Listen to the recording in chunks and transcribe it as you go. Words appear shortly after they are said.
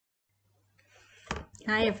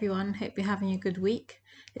Hi everyone, hope you're having a good week.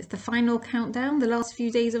 It's the final countdown, the last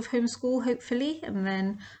few days of homeschool hopefully, and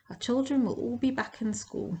then our children will all be back in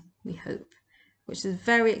school, we hope, which is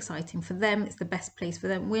very exciting for them. It's the best place for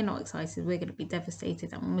them. We're not excited, we're going to be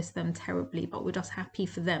devastated and we'll miss them terribly, but we're just happy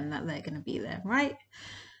for them that they're going to be there, right?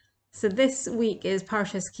 So this week is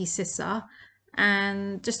Parashas Sisa,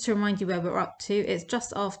 and just to remind you where we're up to, it's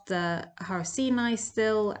just after Har Sinai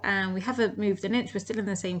still, and we haven't moved an inch. We're still in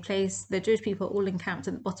the same place. The Jewish people are all encamped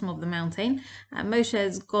at the bottom of the mountain, and Moshe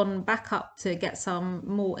has gone back up to get some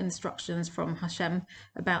more instructions from Hashem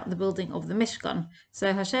about the building of the Mishkan.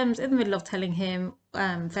 So Hashem's in the middle of telling him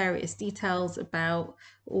various details about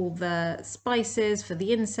all the spices for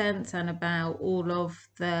the incense and about all of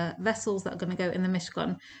the vessels that are going to go in the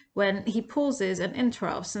Mishkan, when he pauses and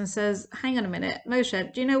interrupts and says, hang on a minute,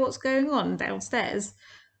 Moshe, do you know what's going on downstairs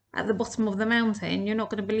at the bottom of the mountain? You're not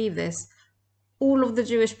going to believe this. All of the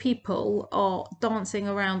Jewish people are dancing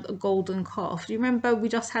around a golden calf. Do you remember we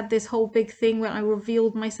just had this whole big thing where I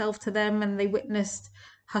revealed myself to them and they witnessed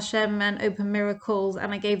Hashem and open miracles,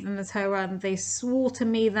 and I gave them the Torah, and they swore to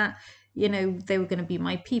me that, you know, they were going to be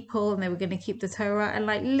my people and they were going to keep the Torah, and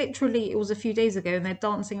like literally it was a few days ago and they're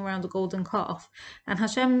dancing around a golden calf. And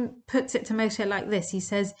Hashem puts it to Moshe like this. He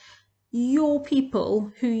says, your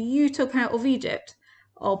people who you took out of Egypt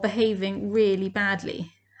are behaving really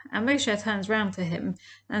badly. And Moshe turns around to him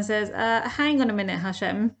and says, hang on a minute,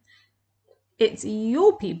 Hashem, it's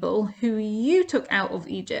your people who you took out of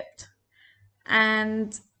Egypt.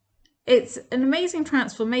 And it's an amazing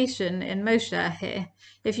transformation in Moshe here.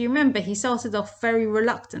 If you remember, he started off very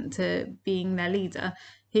reluctant to being their leader.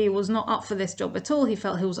 He was not up for this job at all. He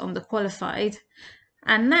felt he was underqualified.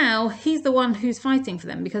 And now he's the one who's fighting for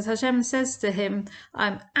them, because Hashem says to him,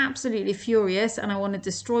 I'm absolutely furious and I want to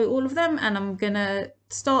destroy all of them, and I'm going to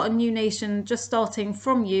start a new nation just starting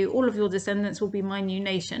from you. All of your descendants will be my new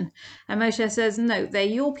nation. And Moshe says, no, they're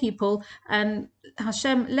your people. And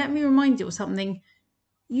Hashem, let me remind you of something.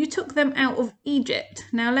 You took them out of Egypt.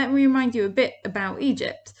 Now let me remind you a bit about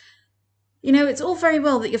Egypt. You know, it's all very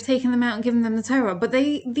well that you've taken them out and given them the Torah, but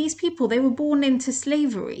these people, they were born into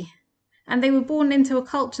slavery. And they were born into a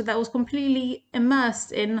culture that was completely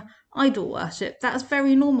immersed in idol worship. That's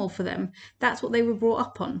very normal for them. That's what they were brought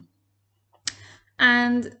up on.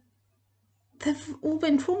 And they've all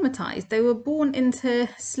been traumatized. They were born into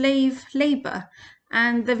slave labor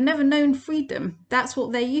and they've never known freedom. That's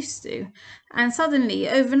what they're used to. And suddenly,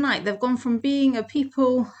 overnight, they've gone from being a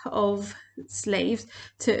people of slaves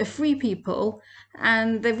to a free people,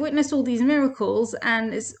 and they've witnessed all these miracles,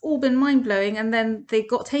 and it's all been mind-blowing. And then they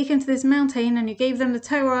got taken to this mountain and you gave them the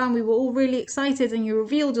Torah and we were all really excited and you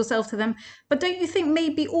revealed yourself to them. But don't you think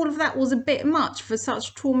maybe all of that was a bit much for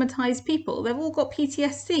such traumatized people? They've all got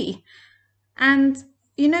PTSD. And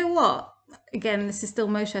you know what? Again, this is still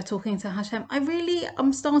Moshe talking to Hashem.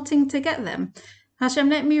 I'm starting to get them. Hashem,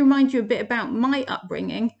 let me remind you a bit about my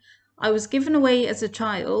upbringing. I was given away as a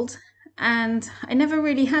child and I never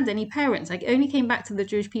really had any parents. I only came back to the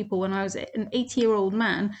Jewish people when I was an 80-year-old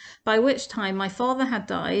man, by which time my father had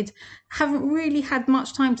died. Haven't really had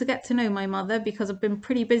much time to get to know my mother because I've been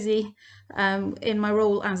pretty busy in my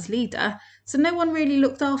role as leader. So no one really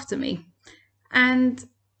looked after me. And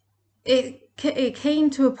it came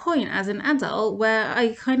to a point as an adult where I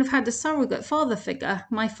kind of had a surrogate father figure.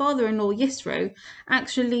 My father-in-law, Yisro,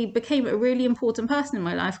 actually became a really important person in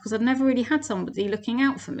my life because I'd never really had somebody looking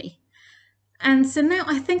out for me. And so now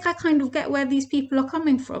I think I kind of get where these people are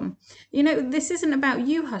coming from. You know, this isn't about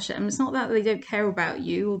you, Hashem. It's not that they don't care about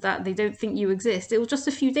you or that they don't think you exist. It was just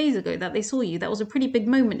a few days ago that they saw you. That was a pretty big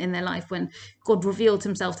moment in their life when God revealed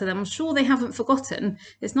himself to them. I'm sure they haven't forgotten.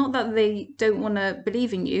 It's not that they don't want to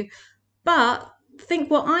believe in you. But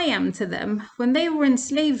think what I am to them. When they were in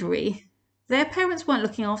slavery, their parents weren't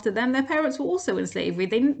looking after them. Their parents were also in slavery.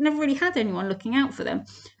 They never really had anyone looking out for them.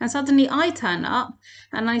 And suddenly I turn up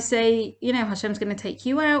and I say, you know, Hashem's going to take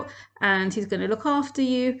you out and he's going to look after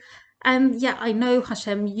you. And yeah, I know,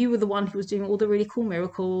 Hashem, you were the one who was doing all the really cool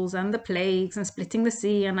miracles and the plagues and splitting the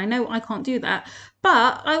sea. And I know I can't do that.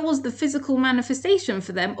 But I was the physical manifestation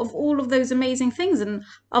for them of all of those amazing things. And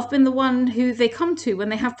I've been the one who they come to when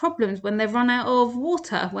they have problems, when they've run out of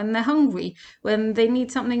water, when they're hungry, when they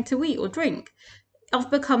need something to eat or drink. I've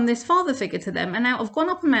become this father figure to them, and now I've gone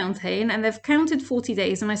up a mountain and they've counted 40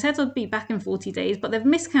 days and I said I'd be back in 40 days, but they've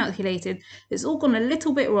miscalculated. It's all gone a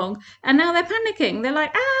little bit wrong and now they're panicking. They're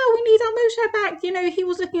like, we need our Moshe back. You know, he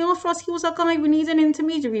was looking after us. He was our guy. We need an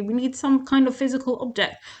intermediary. We need some kind of physical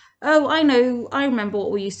object. Oh, I know. I remember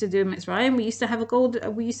what we used to do in Mitzrayim. We used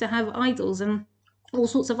to have idols and all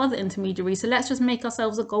sorts of other intermediaries. So let's just make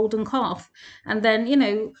ourselves a golden calf. And then, you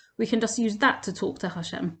know, we can just use that to talk to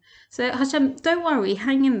Hashem. So Hashem, don't worry,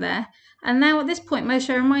 hang in there. And now at this point,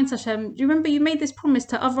 Moshe reminds Hashem, do you remember you made this promise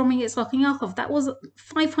to Avram and Yitzchak and Yaakov? That was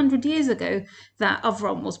 500 years ago that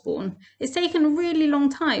Avram was born. It's taken a really long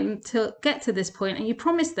time to get to this point, and you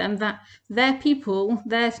promised them that their people,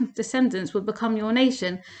 their descendants would become your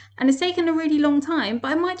nation. And it's taken a really long time,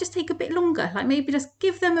 but it might just take a bit longer. Like maybe just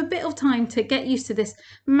give them a bit of time to get used to this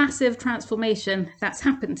massive transformation that's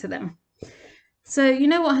happened to them. So you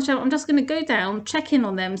know what, Hashem, I'm just going to go down, check in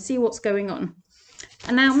on them, see what's going on.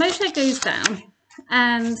 And now Moshe goes down,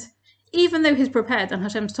 and even though he's prepared and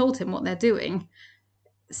Hashem's told him what they're doing,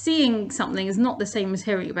 seeing something is not the same as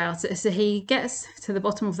hearing about it. So he gets to the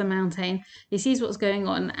bottom of the mountain, he sees what's going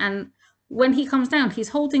on, and when he comes down, he's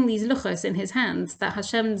holding these luchos in his hands that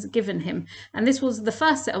Hashem's given him. And this was the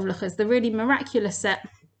first set of luchos, the really miraculous set,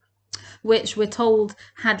 which we're told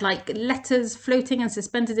had like letters floating and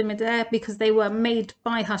suspended in midair because they were made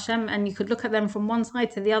by Hashem, and you could look at them from one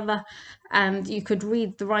side to the other and you could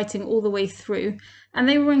read the writing all the way through. And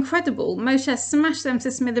they were incredible. Moshe smashed them to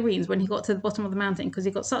smithereens when he got to the bottom of the mountain because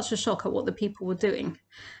he got such a shock at what the people were doing.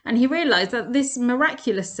 And he realized that this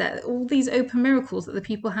miraculous set, all these open miracles that the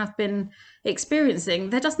people have been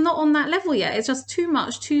experiencing, they're just not on that level yet. It's just too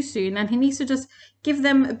much too soon, and he needs to just give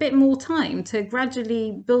them a bit more time to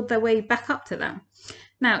gradually build their way back up to that.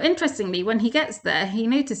 Now, interestingly, when he gets there, he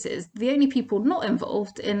notices the only people not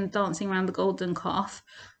involved in dancing around the golden calf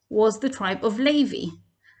was the tribe of Levi.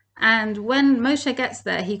 And when Moshe gets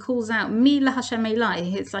there, he calls out, Mi la Hashem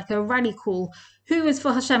Elai. It's like a rally call. Who is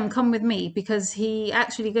for Hashem? Come with me. Because he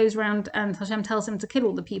actually goes around and Hashem tells him to kill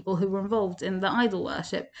all the people who were involved in the idol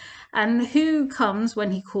worship. And who comes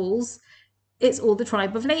when he calls? It's all the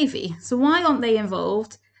tribe of Levi. So why aren't they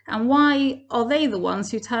involved? And why are they the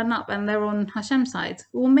ones who turn up and they're on Hashem's side?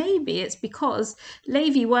 Well, maybe it's because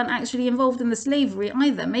Levi weren't actually involved in the slavery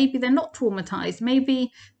either. Maybe they're not traumatized.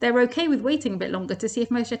 Maybe they're okay with waiting a bit longer to see if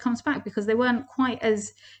Moshe comes back because they weren't quite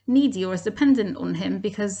as needy or as dependent on him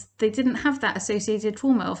because they didn't have that associated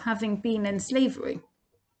trauma of having been in slavery.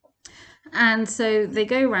 And so they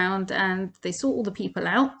go around and they sort all the people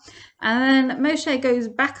out. And then Moshe goes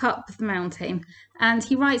back up the mountain and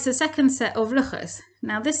he writes a second set of luchos.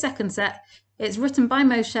 Now this second set, it's written by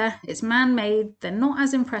Moshe, it's man-made, they're not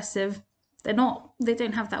as impressive, they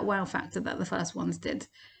don't have that wow factor that the first ones did.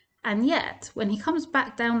 And yet, when he comes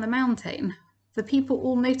back down the mountain, the people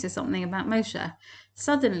all notice something about Moshe.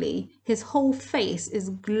 Suddenly, his whole face is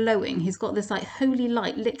glowing. He's got this like holy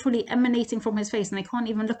light literally emanating from his face, and they can't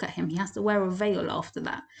even look at him. He has to wear a veil after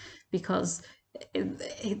that because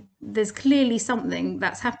there's clearly something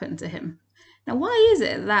that's happened to him. Now, why is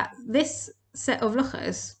it that this set of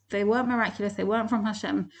luchos, they weren't miraculous, they weren't from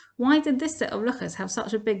Hashem? Why did this set of luchos have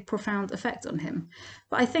such a big, profound effect on him?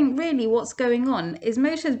 But I think really what's going on is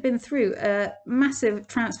Moshe's been through a massive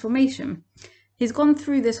transformation. He's gone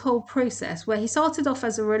through this whole process where he started off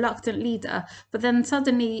as a reluctant leader, but then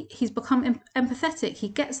suddenly he's become empathetic. He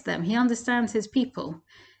gets them. He understands his people.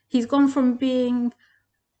 He's gone from being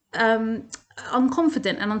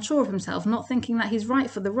unconfident and unsure of himself, not thinking that he's right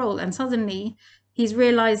for the role, and suddenly he's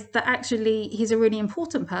realized that actually he's a really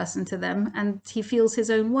important person to them, and he feels his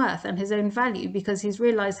own worth and his own value because he's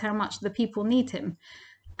realized how much the people need him.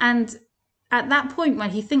 And at that point, when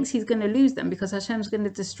he thinks he's going to lose them because Hashem's going to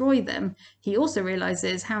destroy them, he also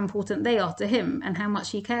realizes how important they are to him and how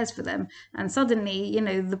much he cares for them. And suddenly, you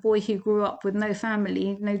know, the boy who grew up with no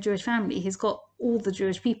family, no Jewish family, he's got all the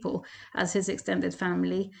Jewish people as his extended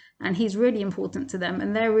family, and he's really important to them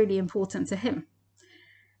and they're really important to him.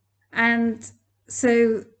 And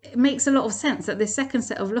so it makes a lot of sense that this second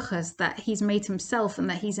set of luchos that he's made himself and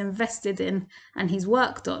that he's invested in and he's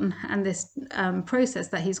worked on, and this process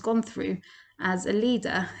that he's gone through as a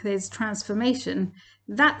leader, his transformation,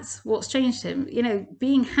 that's what's changed him. You know,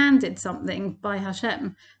 being handed something by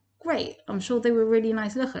Hashem, great, I'm sure they were really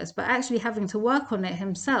nice luchos, but actually having to work on it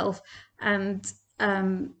himself and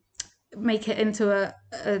make it into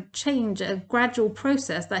a change, a gradual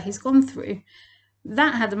process that he's gone through,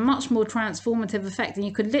 that had a much more transformative effect, and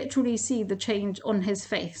you could literally see the change on his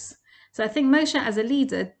face. So I think Moshe as a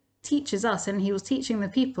leader teaches us, and he was teaching the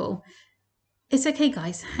people, it's okay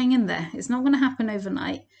guys, hang in there. It's not going to happen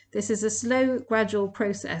overnight. This is a slow, gradual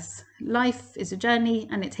process. Life is a journey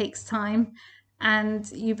and it takes time, and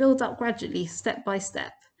you build up gradually, step by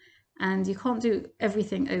step. And you can't do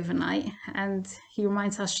everything overnight. And he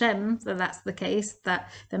reminds Hashem that that's the case,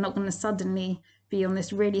 that they're not going to suddenly be on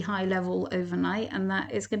this really high level overnight, and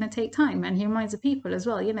that it's going to take time. And he reminds the people as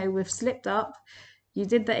well, you know, we've slipped up, you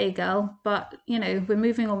did the Egel, but you know, we're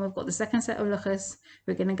moving on, we've got the second set of luchos,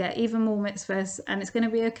 we're going to get even more mitzvahs, and it's going to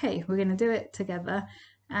be okay, we're going to do it together,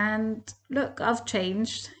 And look, I've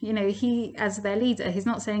changed. You know, he, as their leader, he's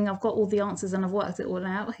not saying I've got all the answers and I've worked it all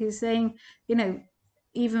out. He's saying, you know,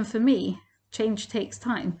 even for me, change takes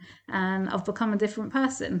time, and I've become a different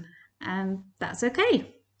person, and that's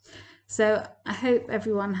okay. So I hope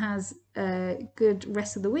everyone has a good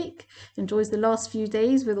rest of the week, enjoys the last few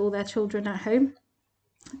days with all their children at home,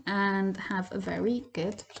 and have a very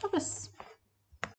good Shabbos.